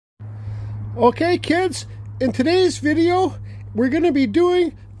Okay kids, in today's video we're going to be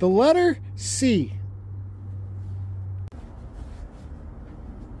doing the letter C.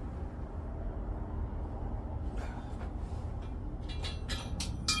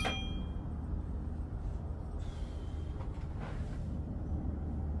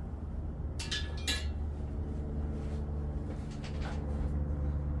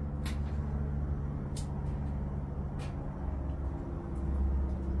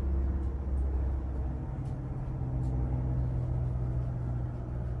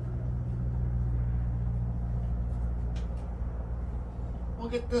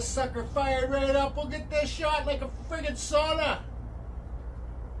 We'll get this sucker fired right up. We'll get this shot like a friggin' sauna.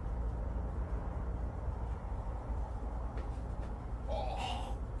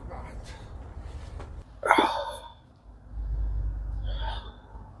 Oh, God.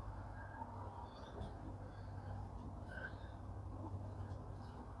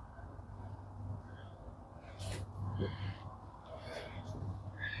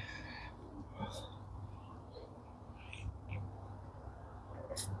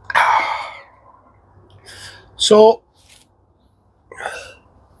 So,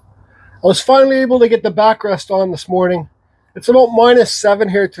 I was finally able to get the backrest on this morning. It's about -7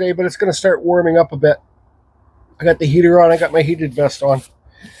 here today, but it's going to start warming up a bit. I got the heater on. I got my heated vest on.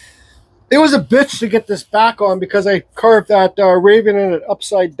 It was a bitch to get this back on because I carved that raven in it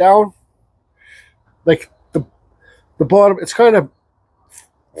upside down. Like the bottom, it's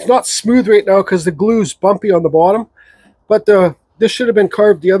not smooth right now because the glue's bumpy on the bottom. But this should have been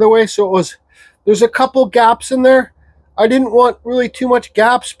carved the other way, so there's a couple gaps in there. I didn't want really too much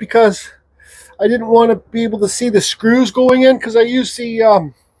gaps because I didn't want to be able to see the screws going in because I use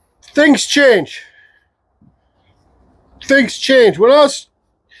the things change. Things change. When I was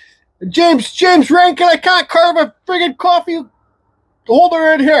James Rankin, I can't carve a friggin' coffee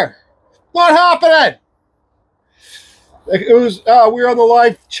holder in here. Not happening. It was we were on the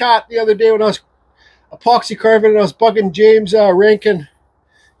live chat the other day when I was epoxy carving and I was bugging James Rankin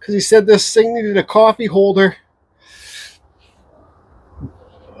because he said this thing needed a coffee holder.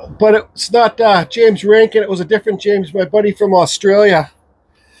 But it's not James Rankin. It was a different James, my buddy from Australia.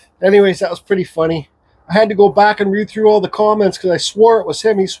 Anyways, that was pretty funny. I had to go back and read through all the comments because I swore it was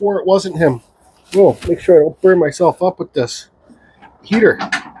him. He swore it wasn't him. Oh, make sure I don't burn myself up with this heater.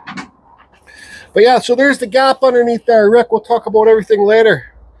 But yeah, so there's the gap underneath there, Rick. We'll talk about everything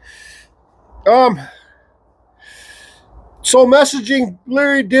later. So messaging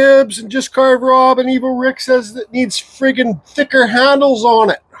Larry Dibbs and Just Carve Rob and Evil Rick says that it needs friggin' thicker handles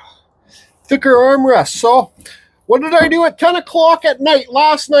on it. Thicker armrests. So what did I do at 10 o'clock at night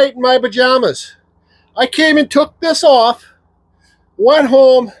last night in my pajamas? I came and took this off, went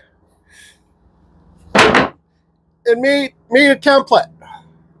home, and made a template.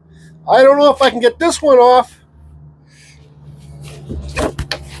 I don't know if I can get this one off.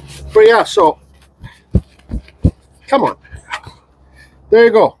 But yeah, so come on. There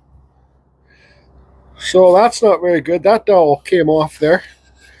you go. So that's not very good. That dowel came off there.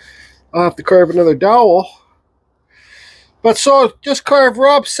 I'll have to carve another dowel. But so Just Carve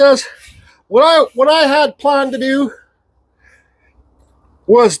Rob says what I had planned to do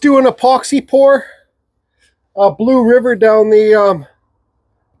was do an epoxy pour, a Blue River down the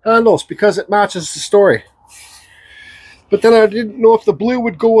handles because it matches the story. But then I didn't know if the blue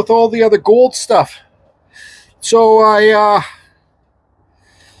would go with all the other gold stuff. So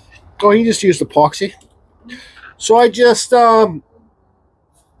he just used epoxy. So I just, I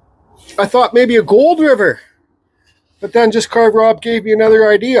thought maybe a Gold River. But then Just Carve Rob gave me another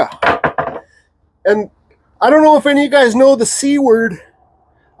idea. And I don't know if any of you guys know the C word.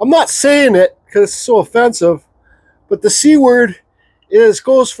 I'm not saying it because it's so offensive. But the C word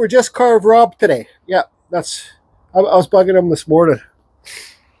goes for Just Carve Rob today. Yeah, I was bugging him this morning.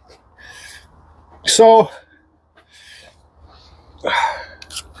 So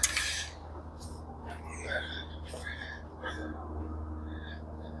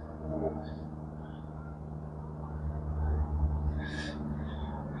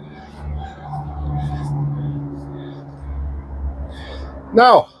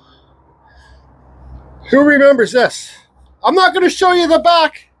now, who remembers this? I'm not going to show you the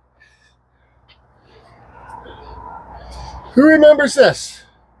back. Who remembers this?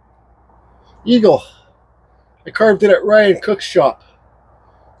 Eagle. I carved it at Ryan Cook's shop.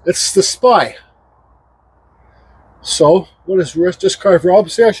 It's the Spy. So, what does Just Carve Rob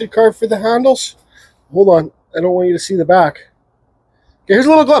say I should carve for the handles? Hold on. I don't want you to see the back. Okay, here's a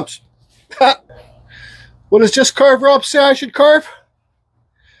little glimpse. What does Just Carve Rob say I should carve?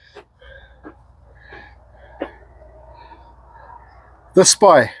 The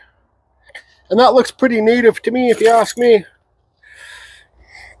Spy. And that looks pretty native to me, if you ask me.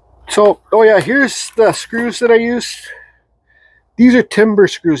 So, oh yeah, here's the screws that I used. These are timber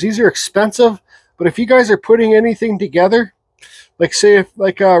screws. These are expensive, but if you guys are putting anything together, like say if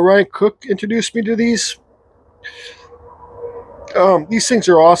Ryan Cook introduced me to these things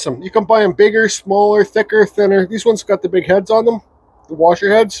are awesome. You can buy them bigger, smaller, thicker, thinner. These ones got the big heads on them, the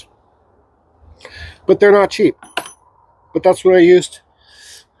washer heads, but they're not cheap. But that's what I used.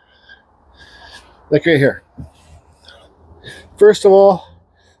 Like right here. First of all,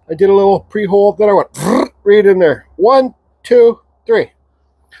 I did a little pre-hole, then I went right in there. 1, 2, 3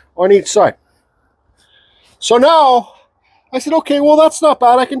 on each side. So now I said, okay, well, that's not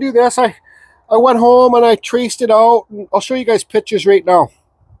bad. I can do this. I went home and I traced it out. And I'll show you guys pictures right now.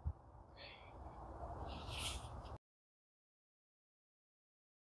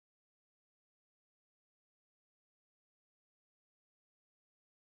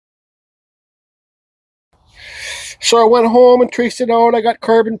 So I went home and traced it out. I got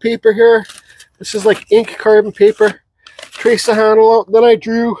carbon paper here. This is like ink carbon paper. Traced the handle out. Then I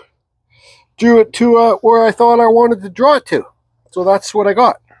drew it to where I thought I wanted to draw it to. So that's what I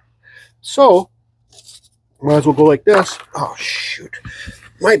got. So, might as well go like this. Oh, shoot.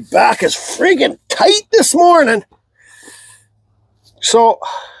 My back is friggin' tight this morning. So,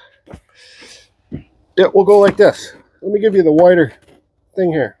 yeah, we'll go like this. Let me give you the wider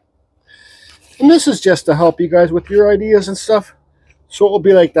thing here. And this is just to help you guys with your ideas and stuff. So it will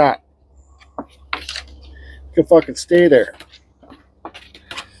be like that. You can fucking stay there.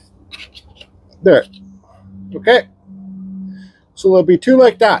 There. Okay? So there'll be two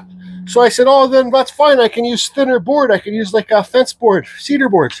like that. So I said, oh, then that's fine. I can use thinner board. I can use like a fence board, cedar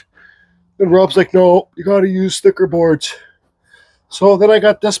boards. And Rob's like, no, you got to use thicker boards. So then I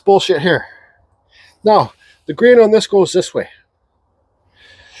got this bullshit here. Now, the grain on this goes this way.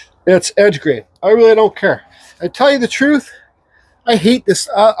 It's edge grain. I really don't care. I tell you the truth, I hate this.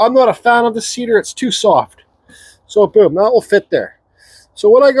 I'm not a fan of the cedar. It's too soft. So boom, that will fit there. So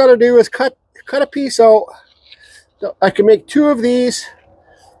what I got to do is cut a piece out. I can make 2 of these.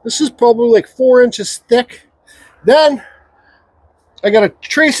 This is probably like 4 inches thick. Then I got to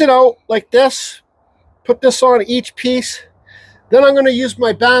trace it out like this. Put this on each piece. Then I'm going to use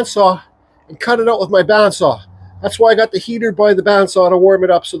my bandsaw and cut it out with my bandsaw. That's why I got the heater by the bandsaw to warm it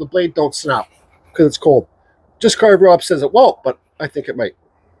up so the blade don't snap because it's cold. Just Carve Rob says it won't, but I think it might.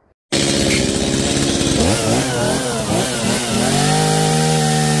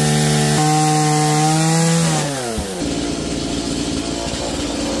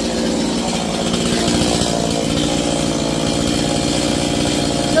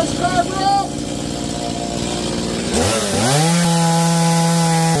 Just Carve Rob!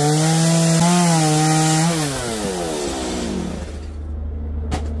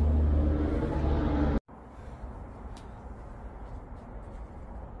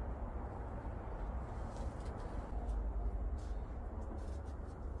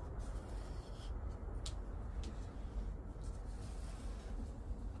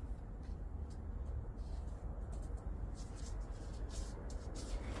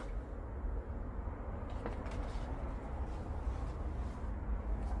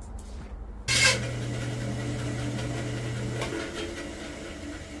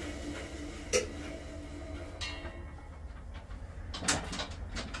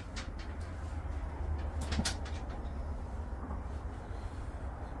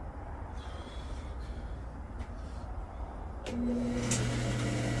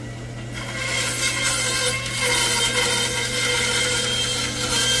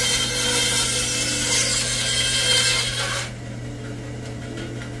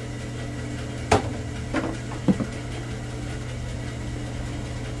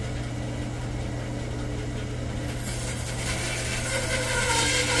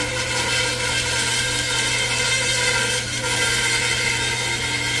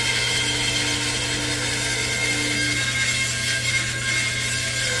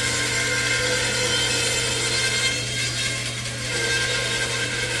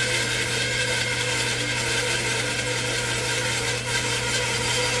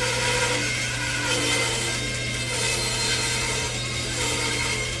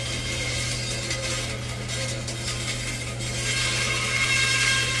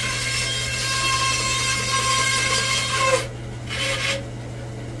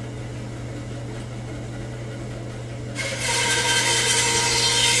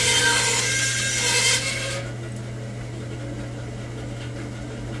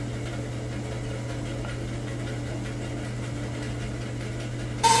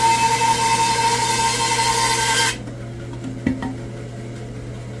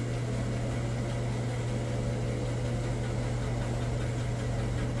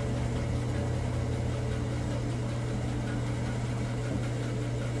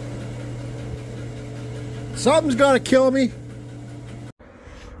 Something's got to kill me.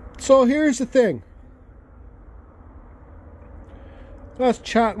 So here's the thing. I was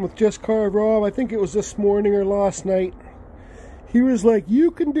chatting with Just Carve Rob. I think it was this morning or last night. He was like, "You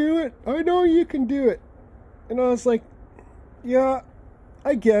can do it. I know you can do it." And I was like, "Yeah,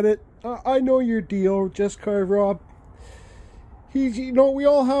 I get it. I know your deal, Just Carve Rob." He's, you know, we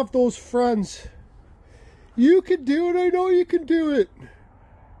all have those friends. You can do it. I know you can do it.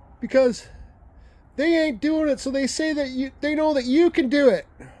 Because they ain't doing it, so they say that they know that you can do it.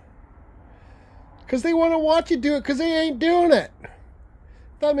 Because they want to watch you do it because they ain't doing it.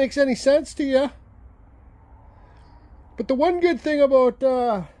 If that makes any sense to you. But the one good thing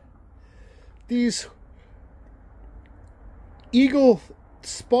about these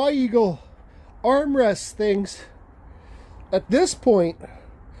Spy Eagle armrest things at this point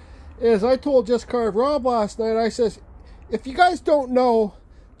is, I told Just Carve Rob last night, I says, if you guys don't know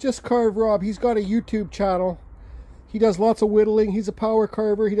Just Carve Rob, he's got a YouTube channel. He does lots of whittling. He's a power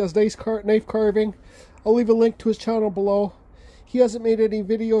carver. He does nice knife carving. I'll leave a link to his channel below. He hasn't made any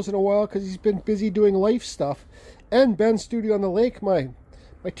videos in a while because he's been busy doing life stuff. And Ben's Studio on the Lake, my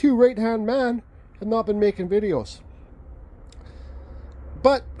two right-hand man, have not been making videos.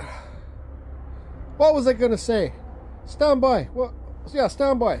 But what was I going to say? Stand by. Well, yeah,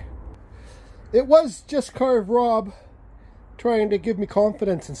 stand by. It was Just Carve Rob trying to give me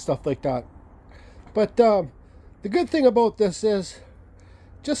confidence and stuff like that. But the good thing about this is,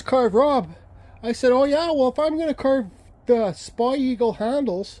 Just Carve Rob, I said, oh yeah, well, if I'm going to carve the Spy Eagle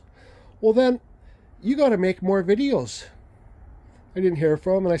handles, well then, you got to make more videos. I didn't hear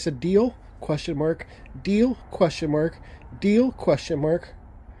from him, and I said, deal, question mark, deal, question mark, deal, question mark.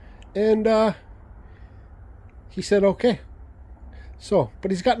 And he said, okay. So, but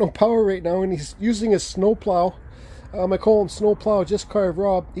he's got no power right now, and he's using his snowplow. I call him Snowplow Just Carve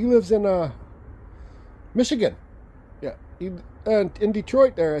Rob. He lives in Michigan. Yeah, and in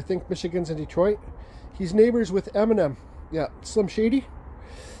Detroit there. I think Michigan's in Detroit. He's neighbors with Eminem. Yeah, Slim Shady.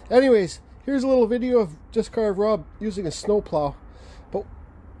 Anyways, here's a little video of Just Carve Rob using a snowplow. But,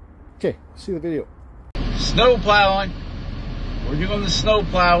 okay, see the video. Snow plowing. We're doing the snow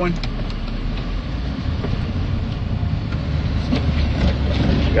plowing.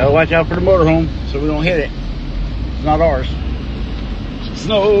 Gotta watch out for the motorhome so we don't hit it. It's not ours.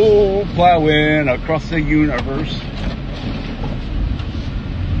 Snow plowing across the universe.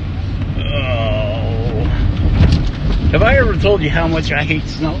 Oh. Have I ever told you how much I hate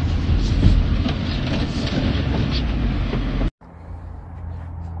snow?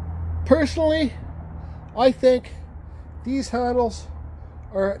 Personally, I think these handles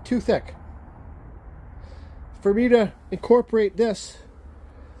are too thick for me to incorporate this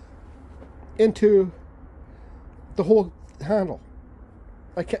into the whole handle.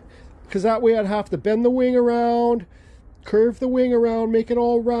 I can't, because that way I'd have to bend the wing around, curve the wing around, make it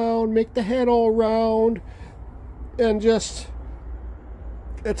all round, make the head all round, and just,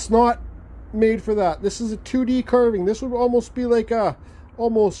 it's not made for that. This is a 2D carving. This would almost be like a,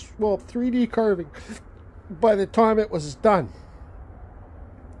 well, 3D carving by the time it was done.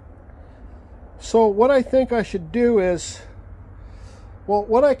 So what I think I should do is, well,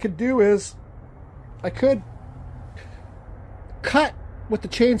 what I could do is, I could cut with the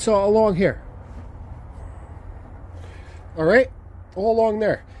chainsaw along here. Alright? All along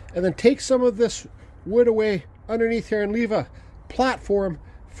there. And then take some of this wood away underneath here and leave a platform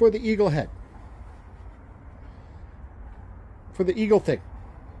for the eagle head. For the eagle thing.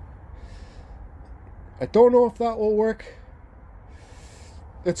 I don't know if that will work.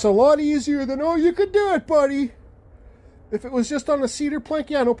 It's a lot easier than, oh, you could do it, buddy. If it was just on a cedar plank,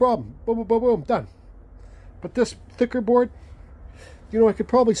 yeah, no problem. Boom, boom, boom, boom, done. But this thicker board, you know, I could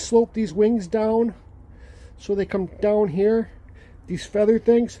probably slope these wings down so they come down here. These feather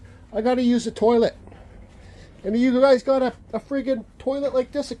things. I got to use a toilet. And you guys got a friggin' toilet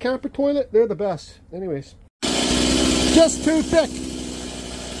like this, a camper toilet? They're the best. Anyways. Just too thick.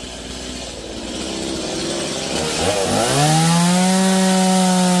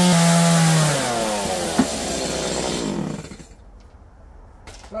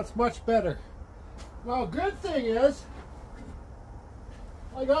 That's much better. Now, good thing is,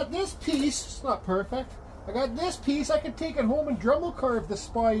 I got this piece. It's not perfect. I got this piece. I can take it home and Dremel carve the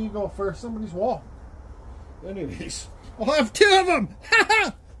Spy Eagle for somebody's wall. Anyways, I'll have two of them.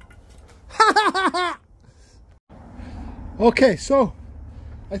 Ha ha! Okay, so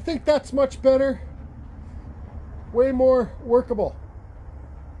I think that's much better. Way more workable.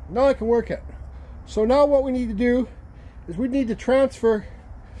 Now I can work it. So now what we need to do is we need to transfer.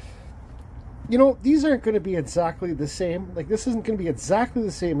 You know, these aren't going to be exactly the same. Like, this isn't going to be exactly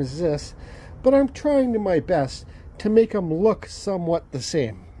the same as this. but I'm trying to my best to make them look somewhat the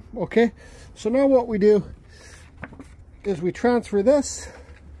same. Okay, so now what we do is we transfer this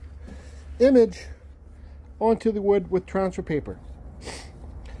image onto the wood with transfer paper.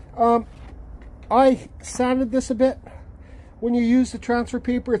 I sanded this a bit. When you use the transfer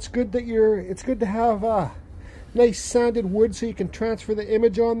paper, it's good to have nice sanded wood so you can transfer the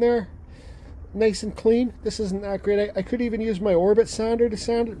image on there nice and clean. This isn't that great. I could even use my Orbit sander to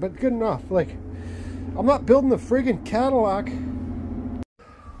sand it, but good enough. Like, I'm not building the friggin' Cadillac.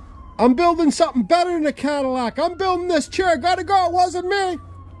 I'm building something better than a Cadillac. I'm building this chair. Gotta go. It wasn't me.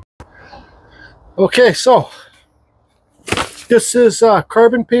 Okay, so this is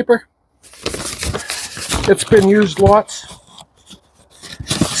carbon paper. It's been used lots.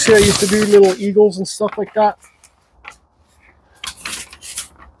 See, I used to do little eagles and stuff like that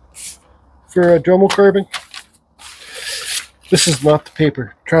for Dremel carving. This is not the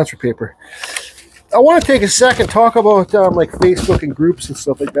paper, transfer paper. I want to take a second talk about like Facebook and groups and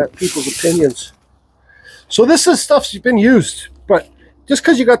stuff like that, people's opinions. So this is stuff's been used, but just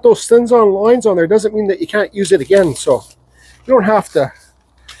because you got those thins on lines on there doesn't mean that you can't use it again. So you don't have to.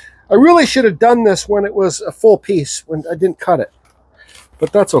 I really should have done this when it was a full piece, when I didn't cut it,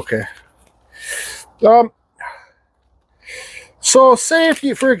 but that's okay. So say if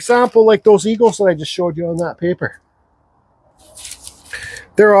you, for example, like those eagles that I just showed you on that paper,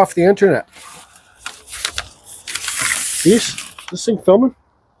 they're off the internet. This thing filming?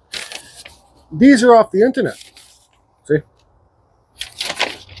 These are off the internet. See?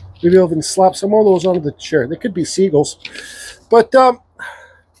 Maybe I'll even slap some of those onto the chair. They could be seagulls. But,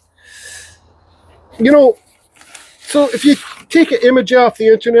 you know, so if you take an image off the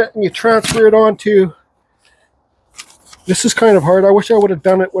internet and you transfer it onto, this is kind of hard. I wish I would have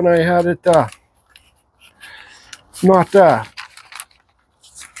done it when I had it not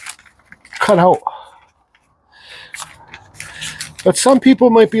cut out. But some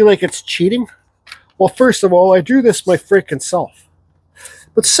people might be like, it's cheating. Well, first of all, I drew this my freaking self.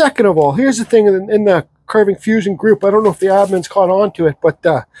 But second of all, here's the thing in the Carving Fusion group. I don't know if the admins caught on to it, but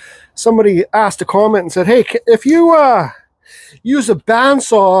somebody asked a comment and said, hey, if you use a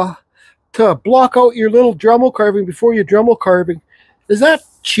bandsaw to block out your little Dremel carving before you're Dremel carving, is that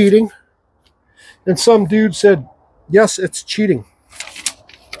cheating? And some dude said, yes, it's cheating.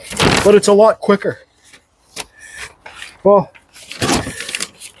 But it's a lot quicker. Well,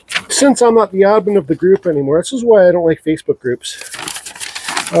 since I'm not the admin of the group anymore, this is why I don't like Facebook groups.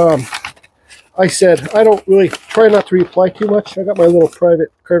 I said I don't really try not to reply too much. I got my little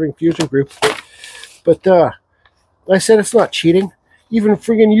private Carving Fusion group. But I said it's not cheating. Even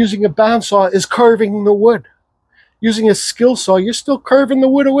friggin' using a bandsaw is carving the wood. Using a skill saw, you're still carving the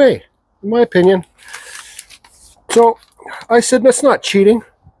wood away, in my opinion. So I said that's not cheating.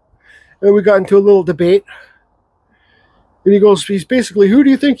 And we got into a little debate. And he goes, he's basically, who do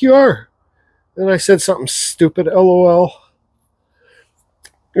you think you are? And I said something stupid, LOL.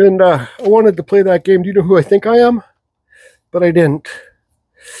 And I wanted to play that game. Do you know who I think I am? But I didn't.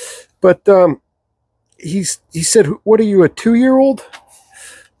 But he said, what are you, a 2-year-old?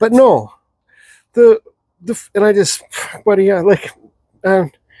 But no. And I just, buddy, yeah, like,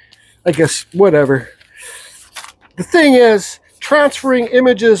 I guess, whatever. The thing is, transferring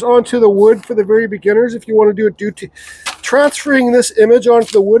images onto the wood for the very beginners, if you want to do it, transferring this image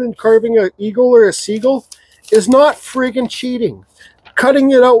onto the wood and carving an eagle or a seagull is not friggin' cheating.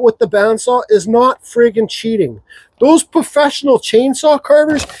 Cutting it out with the bandsaw is not friggin' cheating. Those professional chainsaw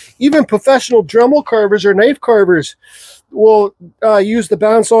carvers, even professional Dremel carvers or knife carvers, will use the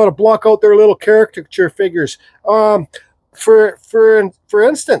bandsaw to block out their little caricature figures. For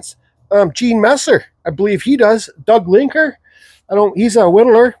instance, Gene Messer, I believe he does. Doug Linker, he's a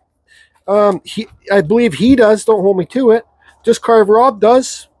whittler. I believe he does. Don't hold me to it. Just Carve Rob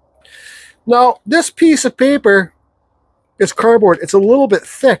does. Now, this piece of paper is cardboard. It's a little bit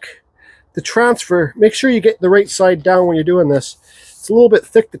thick to transfer. Make sure you get the right side down when you're doing this. It's a little bit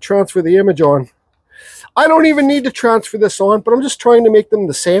thick to transfer the image on. I don't even need to transfer this on, but I'm just trying to make them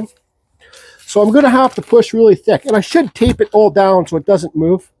the same. So I'm going to have to push really thick. And I should tape it all down so it doesn't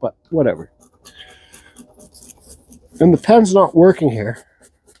move, but whatever. And the pen's not working here.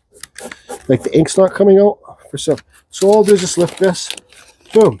 Like the ink's not coming out for some. So all I'll do is just lift this.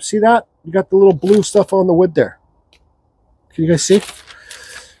 Boom. See that? You got the little blue stuff on the wood there. Can you guys see?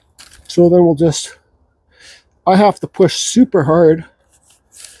 So then we'll just, I have to push super hard.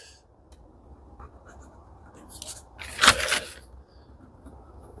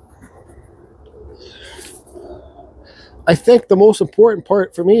 I think the most important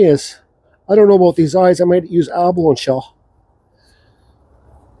part for me is, I don't know about these eyes, I might use abalone shell.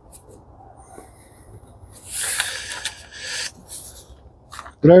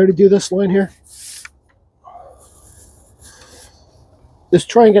 Did I already do this line here? Just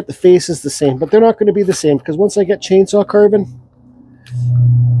try and get the faces the same, but they're not going to be the same because once I get chainsaw carving,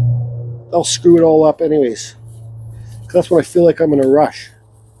 I'll screw it all up anyways. That's when I feel like I'm in a rush.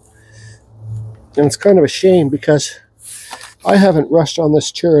 And it's kind of a shame because I haven't rushed on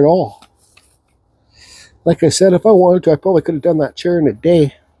this chair at all. Like I said, if I wanted to, I probably could have done that chair in a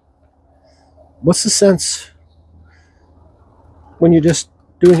day. What's the sense when you're just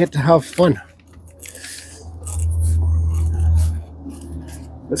doing it to have fun?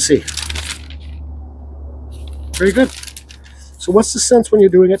 Let's see. Very good. So what's the sense when you're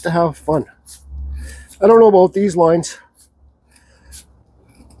doing it to have fun? I don't know about these lines.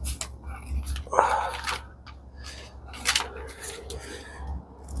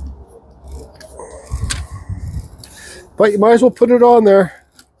 But you might as well put it on there.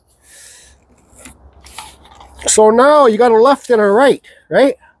 So now you got a left and a right,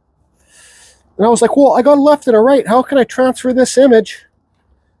 right? And I was like, well, I got a left and a right. How can I transfer this image?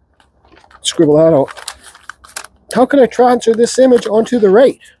 Scribble that out. How can I transfer this image onto the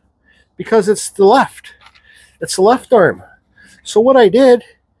right? Because it's the left. It's the left arm. So what I did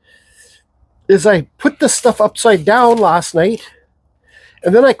is I put this stuff upside down last night.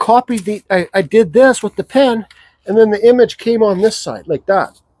 And then I copied the, I did this with the pen. And then the image came on this side like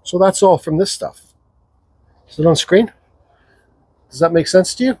that. So that's all from this stuff. Is it on screen? Does that make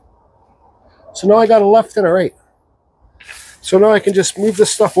sense to you? So now I got a left and a right. So now I can just move this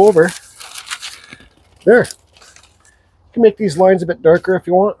stuff over. There. You can make these lines a bit darker if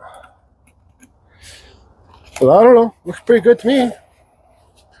you want. But I don't know. Looks pretty good to me.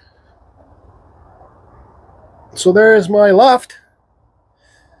 So there is my left.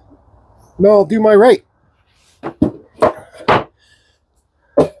 Now I'll do my right.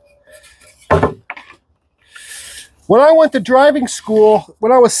 When I went to driving school,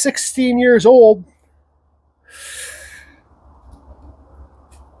 when I was 16 years old,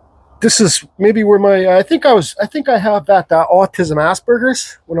 this is maybe where my, I think I have that autism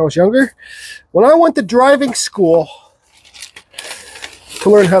Asperger's when I was younger. When I went to driving school to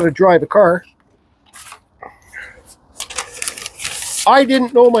learn how to drive a car, I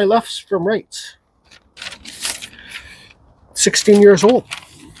didn't know my lefts from rights. 16 years old.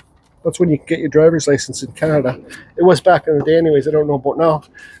 That's when you get your driver's license in Canada. It was back in the day anyways, I don't know about now.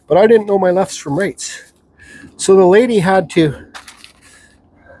 But I didn't know my lefts from rights. So the lady had to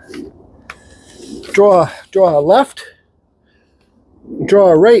draw a left, draw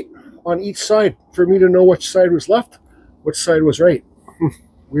a right on each side for me to know which side was left, which side was right.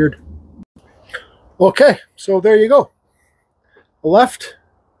 Weird. Okay, so there you go. A left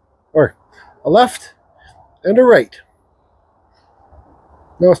and a right.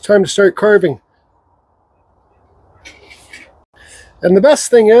 Now it's time to start carving. And the best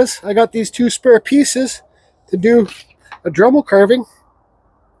thing is, I got these 2 spare pieces to do a Dremel carving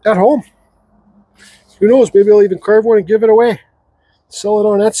at home. Who knows, maybe I'll even carve one and give it away. Sell it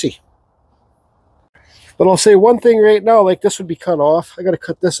on Etsy. But I'll say one thing right now, like this would be cut off. I got to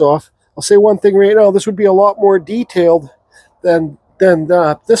cut this off. I'll say one thing right now, this would be a lot more detailed than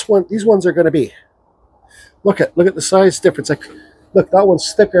this one. These ones are going to be. Look at the size difference. Like, look, that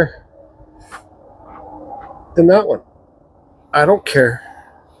one's thicker than that one. I don't care.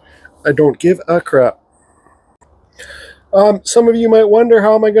 I don't give a crap. Some of you might wonder,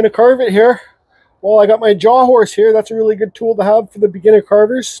 how am I going to carve it here? Well, I got my jaw horse here. That's a really good tool to have for the beginner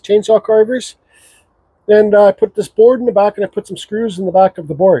carvers, chainsaw carvers. And I put this board in the back, and I put some screws in the back of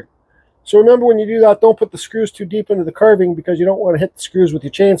the board. So remember, when you do that, don't put the screws too deep into the carving because you don't want to hit the screws with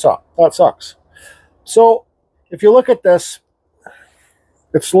your chainsaw. That sucks. So if you look at this,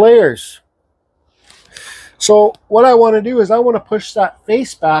 it's layers. So what I want to do is I want to push that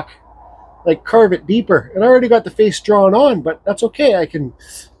face back, like carve it deeper. And I already got the face drawn on, but that's okay. I can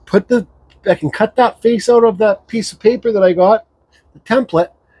cut that face out of that piece of paper that I got, the template.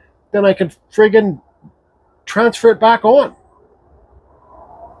 Then I can friggin' transfer it back on.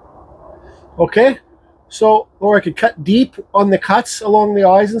 Okay? So, or I could cut deep on the cuts along the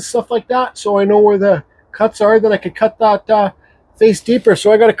eyes and stuff like that, so I know where the cuts are. Then I could cut that face deeper.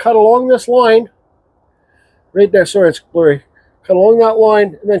 So I got to cut along this line right there. Sorry, it's blurry. Cut along that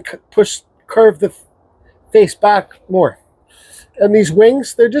line and then carve the face back more. And these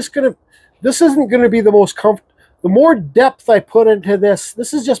wings, they're just gonna, this isn't gonna be the most comfortable. The more depth I put into this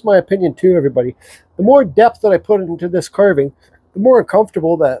is just my opinion too, everybody. The more depth that I put into this carving, the more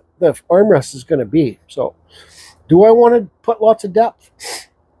uncomfortable that the armrest is going to be. So, do I want to put lots of depth?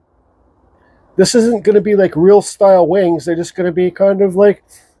 This isn't going to be like real style wings. They're just going to be kind of like,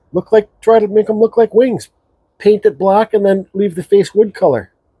 try to make them look like wings. paint it black and then leave the face wood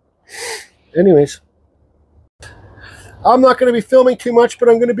color. Anyways, I'm not going to be filming too much, but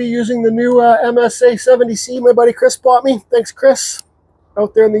I'm going to be using the new MSA 70C my buddy Chris bought me. Thanks, Chris,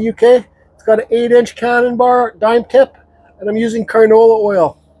 out there in the UK. It's got an 8-inch cannon bar, dime tip, and I'm using canola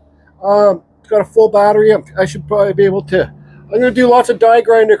oil. It's got a full battery. I should probably be able to. I'm going to do lots of die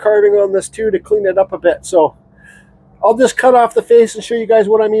grinder carving on this too to clean it up a bit. So I'll just cut off the face and show you guys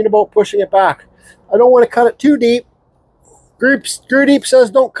what I mean about pushing it back. I don't want to cut it too deep. Screw Deep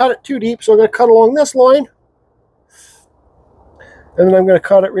says don't cut it too deep, so I'm going to cut along this line. And then I'm going to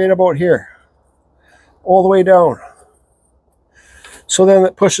cut it right about here, all the way down. So then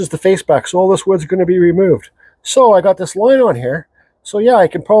it pushes the face back. So all this wood's going to be removed. So I got this line on here. So yeah, I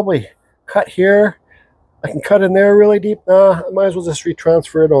can probably cut here. I can cut in there really deep. I might as well just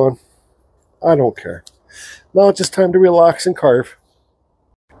retransfer it on. I don't care. Now it's just time to relax and carve.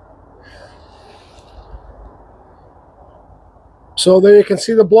 So there you can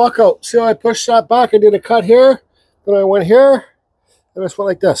see the block out. See how I pushed that back? I did a cut here. Then I went here. And I just went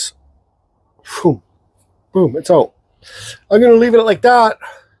like this. Boom. Boom. It's out. I'm going to leave it like that.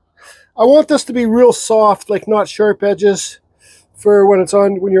 I want this to be real soft, like not sharp edges for when it's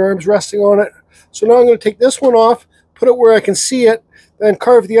on, when your arm's resting on it. So now I'm going to take this one off, put it where I can see it, then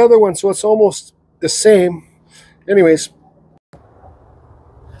carve the other one so it's almost the same. Anyways.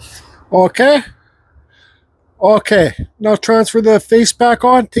 Okay. Okay. Now transfer the face back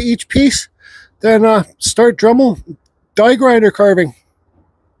on to each piece. Then start Dremel die grinder carving.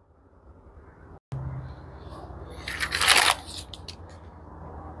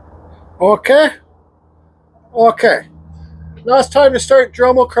 Okay. Okay. Now it's time to start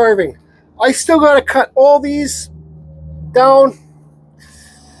Dremel carving. I still got to cut all these down.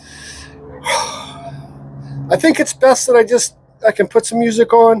 I think it's best that I can put some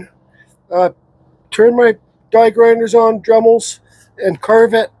music on, turn my die grinders on, Dremels, and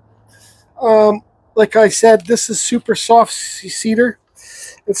carve it. Like I said, this is super soft cedar.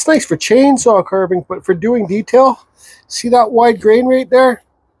 It's nice for chainsaw carving, but for doing detail, see that wide grain right there?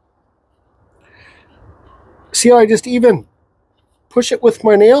 See how I just even push it with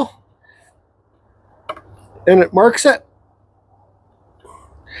my nail and it marks it?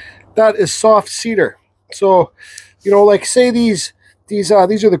 That is soft cedar. So, you know, like say these are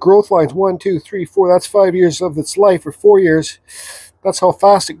the growth lines. 1, 2, 3, 4. That's 5 years of its life, or 4 years. That's how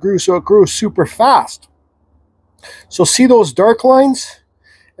fast it grew. So it grew super fast. So see those dark lines?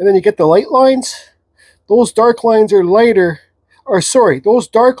 And then you get the light lines. Those dark lines are lighter. Or sorry, those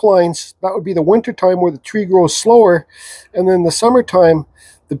dark lines, that would be the winter time where the tree grows slower. And then the summertime,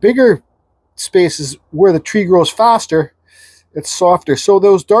 the bigger spaces where the tree grows faster, it's softer. So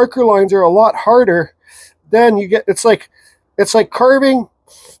those darker lines are a lot harder. Then you get, it's like carving,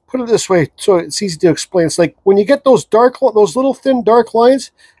 put it this way so it's easy to explain. It's like when you get those little thin dark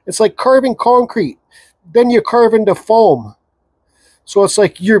lines, it's like carving concrete. Then you carve into foam. So it's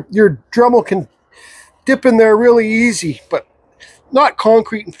like your Dremel can dip in there really easy, but not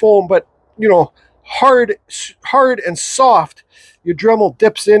concrete and foam, but you know, hard and soft. Your Dremel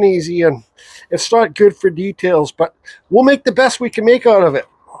dips in easy, and it's not good for details, but we'll make the best we can make out of it.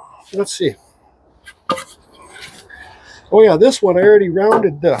 Let's see. Oh yeah, this one I already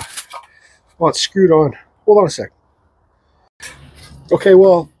rounded the, well, it's screwed on. Hold on a sec. Okay,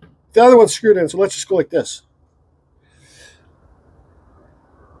 well, the other one's screwed in, so let's just go like this.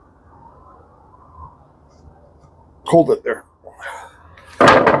 Hold it there.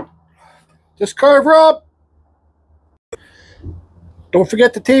 Just carve her up. Don't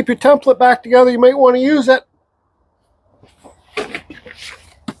forget to tape your template back together. You might want to use it.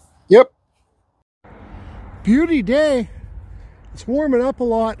 Yep. Beauty day. It's warming up a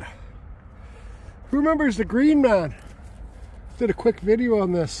lot. Who remembers the Green Man? Did a quick video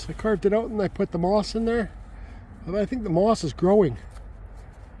on this. I carved it out and I put the moss in there. And I think the moss is growing.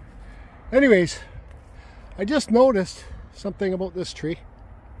 Anyways, I just noticed something about this tree.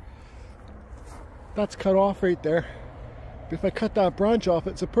 That's cut off right there. If I cut that branch off,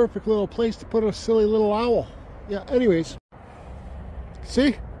 it's a perfect little place to put a silly little owl. Yeah, anyways.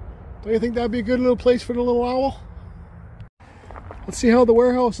 See? Don't you think that'd be a good little place for the little owl? Let's see how the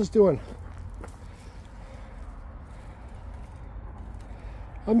warehouse is doing.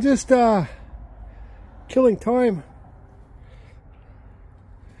 I'm just killing time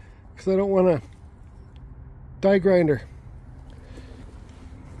because I don't want to die grinder.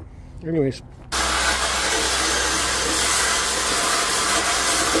 Anyways.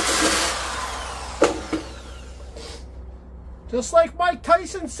 Just like Mike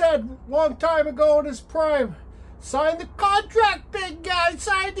Tyson said a long time ago in his prime, sign the contract, big guy,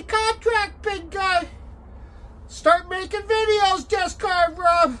 sign the contract, big guy. Start making videos, Just Carve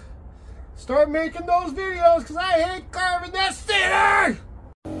Rob. Start making those videos because I hate carving that cedar.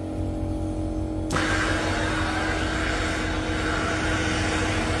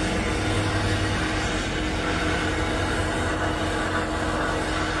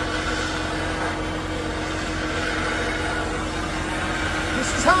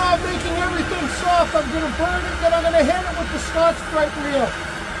 This is how I'm making everything soft. I'm going to burn it, then I'm going to hit it with the Scotch-Brite reel.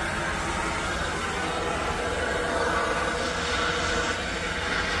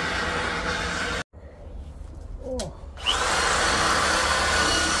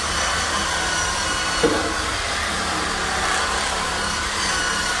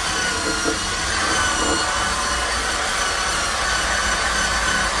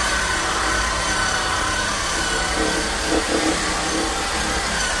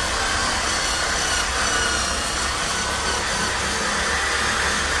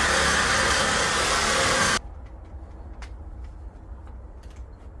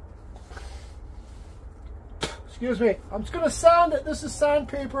 Excuse me. I'm just gonna sand it. This is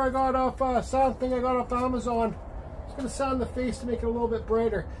sandpaper I got off sand thing I got off Amazon. I'm just gonna sand the face to make it a little bit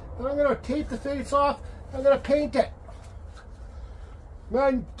brighter. Then I'm gonna tape the face off. I'm gonna paint it.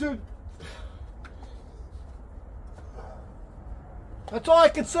 Man, dude. That's all I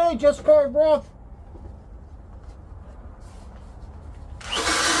can say. Just Carve Rob.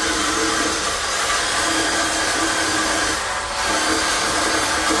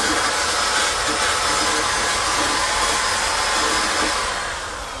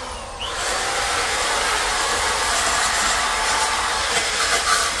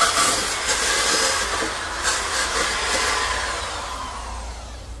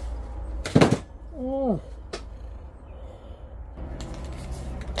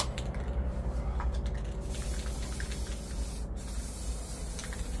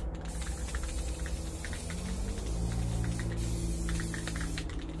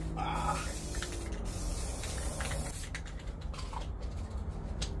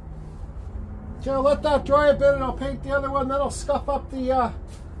 Okay, I'll let that dry a bit and I'll paint the other one, then I'll scuff up the,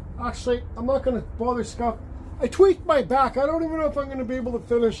 actually, I'm not going to bother scuff. I tweaked my back. I don't even know if I'm going to be able to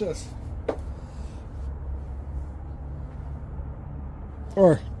finish this.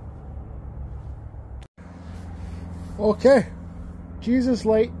 Okay. Jesus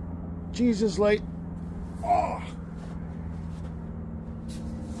light. Jesus light. Oh.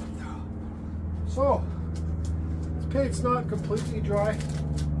 So, this paint's not completely dry.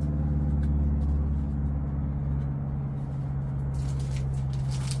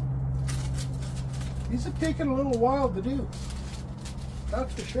 These have taken a little while to do,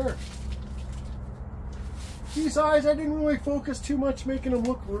 that's for sure. These eyes, I didn't really focus too much making them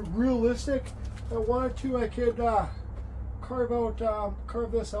look realistic. If I wanted to, I could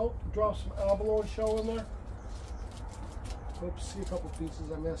carve this out, drop some abalone shell in there. Oops, see a couple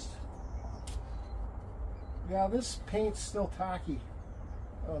pieces I missed. Yeah, this paint's still tacky.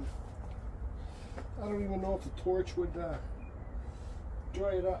 I don't even know if the torch would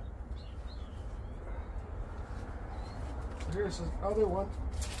dry it up. Here's the other one.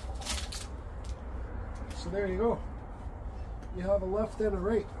 So there you go. You have a left and a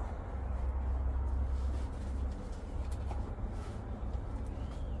right.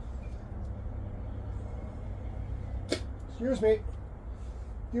 Excuse me.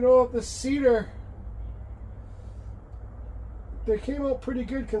 You know, the cedar, they came out pretty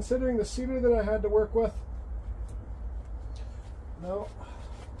good considering the cedar that I had to work with. No.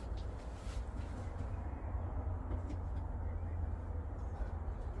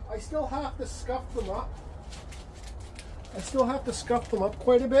 I still have to scuff them up. I still have to scuff them up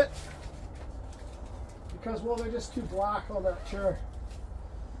quite a bit because, well, they're just too black on that chair.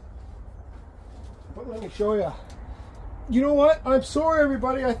 But let me show you. You know what? I'm sorry,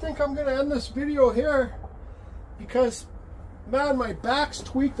 everybody. I think I'm going to end this video here because, man, my back's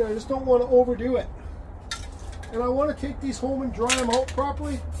tweaked and I just don't want to overdo it. And I want to take these home and dry them out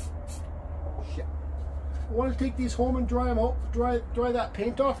properly. Shit. I want to take these home and dry them out, dry that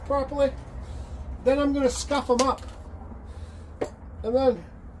paint off properly. Then I'm going to scuff them up. And then,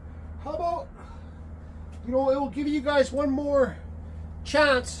 how about, you know, it will give you guys one more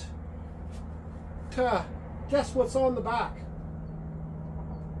chance to guess what's on the back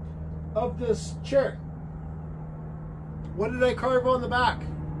of this chair. What did I carve on the back?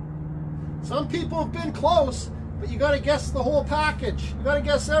 Some people have been close, but you got to guess the whole package. You got to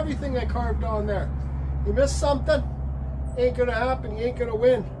guess everything I carved on there. You miss something, ain't gonna happen. You ain't gonna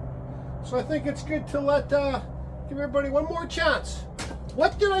win. So I think it's good to let give everybody one more chance.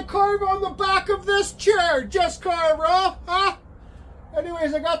 What did I carve on the back of this chair? Just Carve, huh?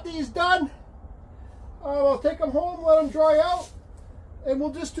 Anyways, I got these done. I'll take them home, let them dry out, and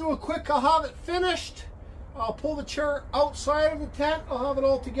we'll just do a quick, I'll have it finished. I'll pull the chair outside of the tent, I'll have it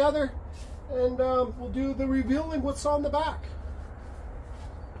all together, and we'll do the revealing what's on the back.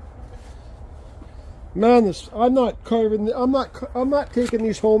 Man, I'm not carving, I'm not taking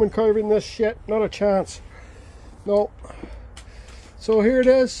these home and carving this shit, not a chance. No. So here it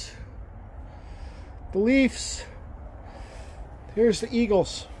is. The Leafs. Here's the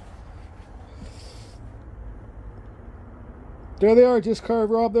Eagles. There they are, just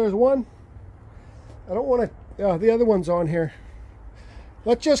carved, Rob. There's one. I don't want to, yeah, the other one's on here.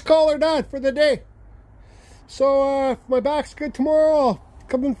 Let's just call her done for the day. So if my back's good tomorrow, I'll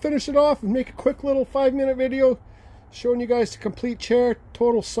come and finish it off and make a quick little 5-minute video showing you guys the complete chair,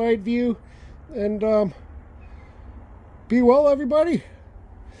 total side view, and be well, everybody.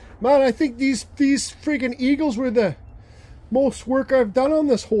 Man, I think these freaking Eagles were the most work I've done on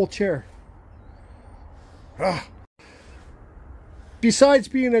this whole chair. Besides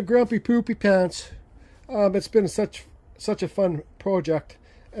being a grumpy poopy pants, it's been such a fun project,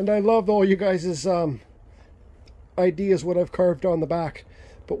 and I loved all you guys' ideas what I've carved on the back.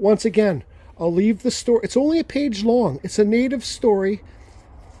 But once again, I'll leave the story. It's only a page long. It's a native story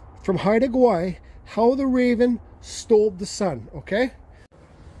from Haida Gwaii, how the raven stole the sun, okay?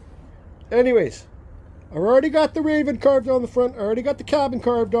 Anyways, I already got the raven carved on the front. I already got the cabin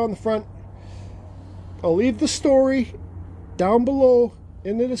carved on the front. I'll leave the story down below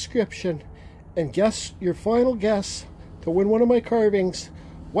in the description, and guess your final guess to win one of my carvings.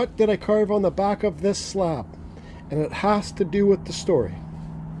 What did I carve on the back of this slab? And it has to do with the story.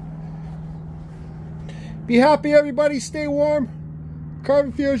 Be happy, everybody. Stay warm.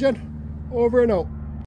 Carving Fusion, over and out.